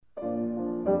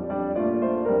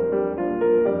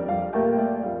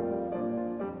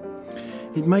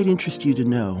It might interest you to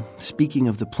know, speaking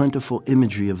of the plentiful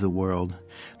imagery of the world,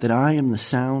 that I am the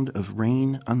sound of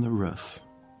rain on the roof.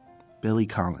 Billy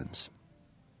Collins.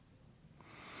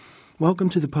 Welcome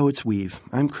to the Poet's Weave.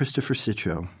 I'm Christopher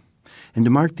Citro. And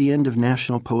to mark the end of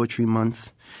National Poetry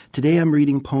Month, today I'm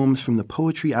reading poems from the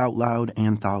Poetry Out Loud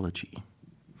anthology.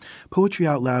 Poetry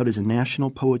Out Loud is a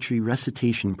national poetry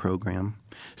recitation program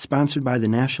sponsored by the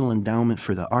National Endowment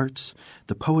for the Arts,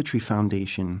 the Poetry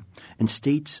Foundation, and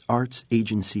states' arts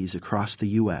agencies across the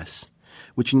U.S.,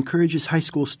 which encourages high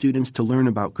school students to learn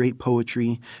about great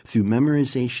poetry through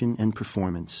memorization and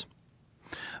performance.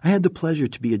 I had the pleasure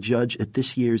to be a judge at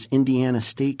this year's Indiana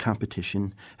State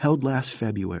competition held last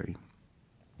February.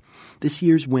 This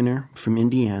year's winner from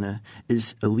Indiana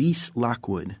is Elise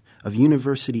Lockwood of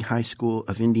University High School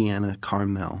of Indiana,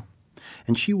 Carmel,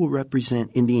 and she will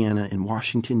represent Indiana in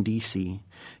Washington, D.C.,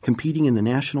 competing in the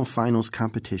National Finals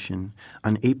competition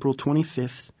on April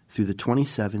 25th through the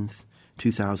 27th,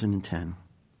 2010.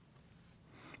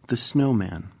 The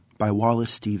Snowman by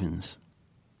Wallace Stevens.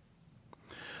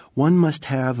 One must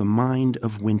have a mind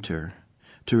of winter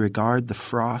to regard the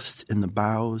frost in the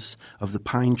boughs of the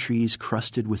pine trees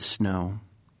crusted with snow,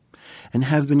 and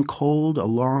have been cold a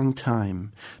long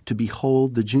time to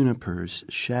behold the junipers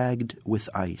shagged with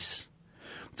ice,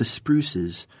 the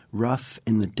spruces rough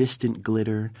in the distant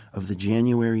glitter of the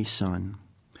January sun,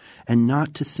 and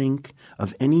not to think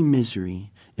of any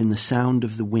misery in the sound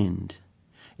of the wind,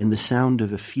 in the sound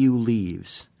of a few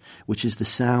leaves, which is the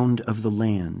sound of the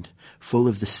land, full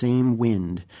of the same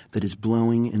wind that is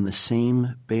blowing in the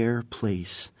same bare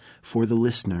place for the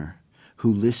listener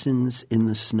who listens in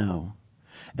the snow,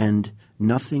 and,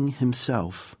 nothing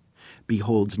himself,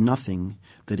 beholds nothing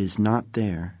that is not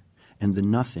there, and the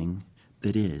nothing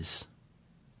that is.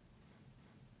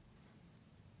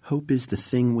 Hope is the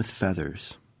Thing with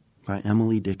Feathers by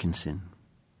Emily Dickinson.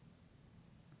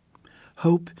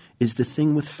 Hope is the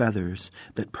thing with feathers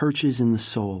that perches in the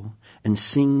soul and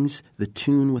sings the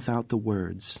tune without the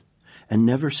words, and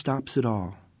never stops at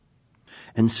all.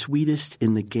 And sweetest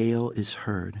in the gale is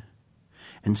heard,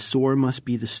 and sore must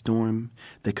be the storm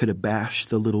that could abash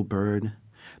the little bird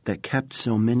that kept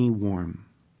so many warm.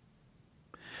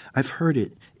 I've heard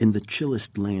it in the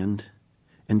chillest land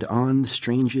and on the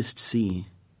strangest sea,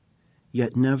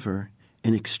 yet never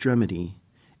in extremity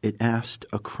it asked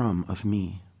a crumb of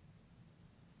me.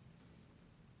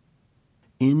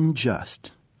 In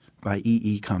Just by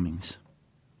E. Cummings.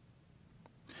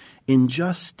 In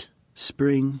just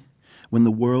spring, when the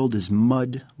world is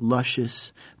mud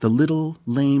luscious, the little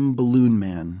lame balloon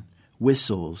man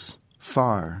whistles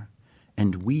far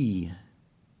and wee.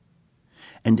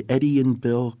 And Eddie and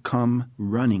Bill come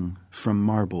running from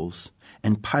marbles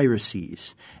and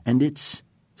piracies, and it's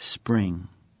spring,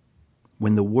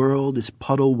 when the world is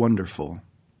puddle wonderful.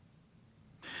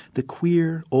 The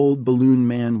queer old balloon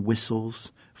man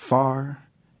whistles far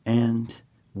and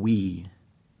wee.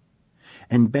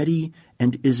 And Betty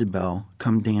and Isabel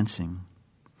come dancing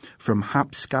from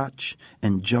hopscotch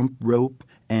and jump rope,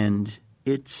 and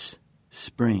it's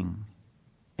spring,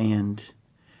 and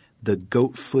the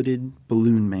goat-footed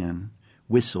balloon man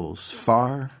whistles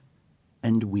far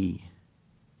and wee.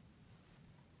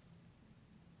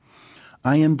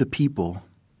 I Am the People,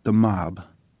 the Mob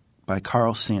by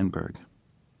Carl Sandburg.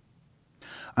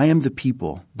 I am the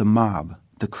people, the mob,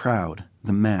 the crowd,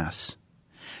 the mass.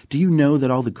 Do you know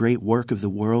that all the great work of the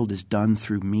world is done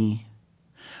through me?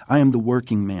 I am the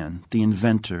working man, the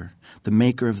inventor, the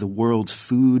maker of the world's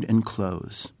food and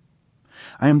clothes.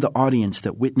 I am the audience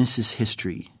that witnesses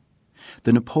history.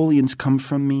 The Napoleons come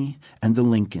from me, and the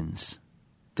Lincolns.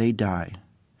 They die.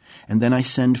 And then I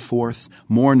send forth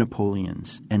more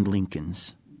Napoleons and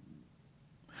Lincolns.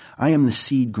 I am the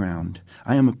seed ground.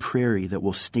 I am a prairie that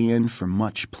will stand for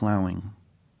much plowing.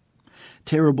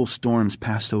 Terrible storms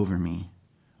pass over me.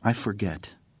 I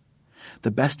forget.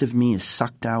 The best of me is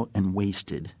sucked out and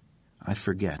wasted. I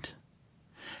forget.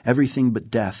 Everything but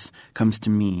death comes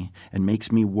to me and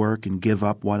makes me work and give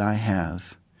up what I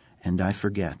have, and I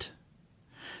forget.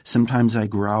 Sometimes I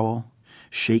growl,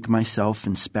 shake myself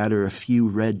and spatter a few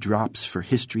red drops for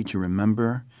history to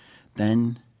remember.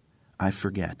 Then I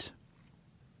forget.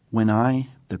 When I,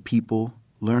 the people,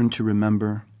 learn to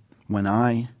remember, when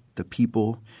I, the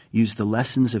people, use the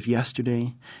lessons of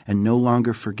yesterday and no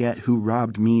longer forget who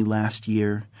robbed me last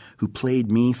year, who played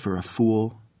me for a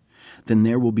fool, then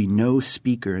there will be no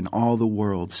speaker in all the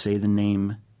world say the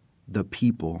name, the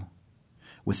people,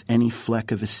 with any fleck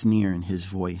of a sneer in his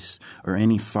voice or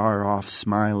any far-off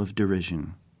smile of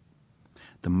derision.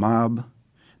 The mob,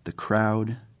 the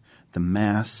crowd, the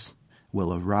mass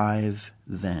will arrive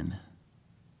then.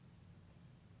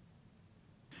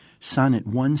 Sonnet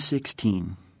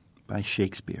 116 by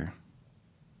Shakespeare.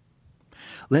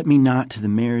 Let me not to the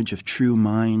marriage of true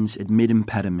minds admit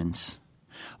impediments.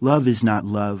 Love is not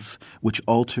love, which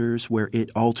alters where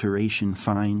it alteration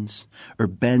finds, or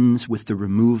bends with the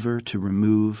remover to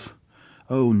remove.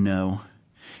 Oh no,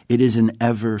 it is an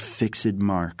ever fixed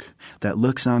mark that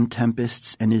looks on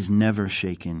tempests and is never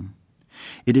shaken.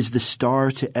 It is the star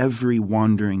to every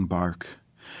wandering bark,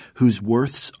 whose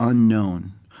worth's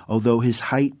unknown, although his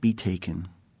height be taken.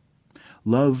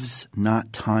 Love's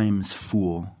not time's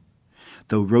fool,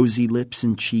 though rosy lips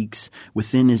and cheeks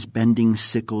within his bending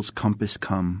sickle's compass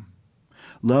come.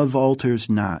 Love alters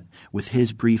not with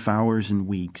his brief hours and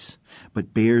weeks,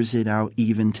 but bears it out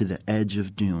even to the edge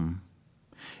of doom.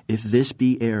 If this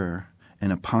be error,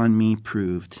 and upon me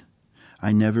proved,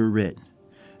 I never writ,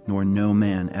 nor no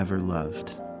man ever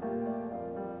loved.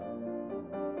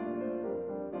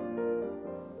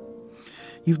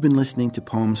 You've been listening to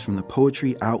poems from the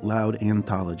Poetry Out Loud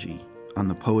anthology on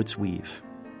The Poet's Weave.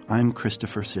 I'm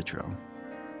Christopher Citro.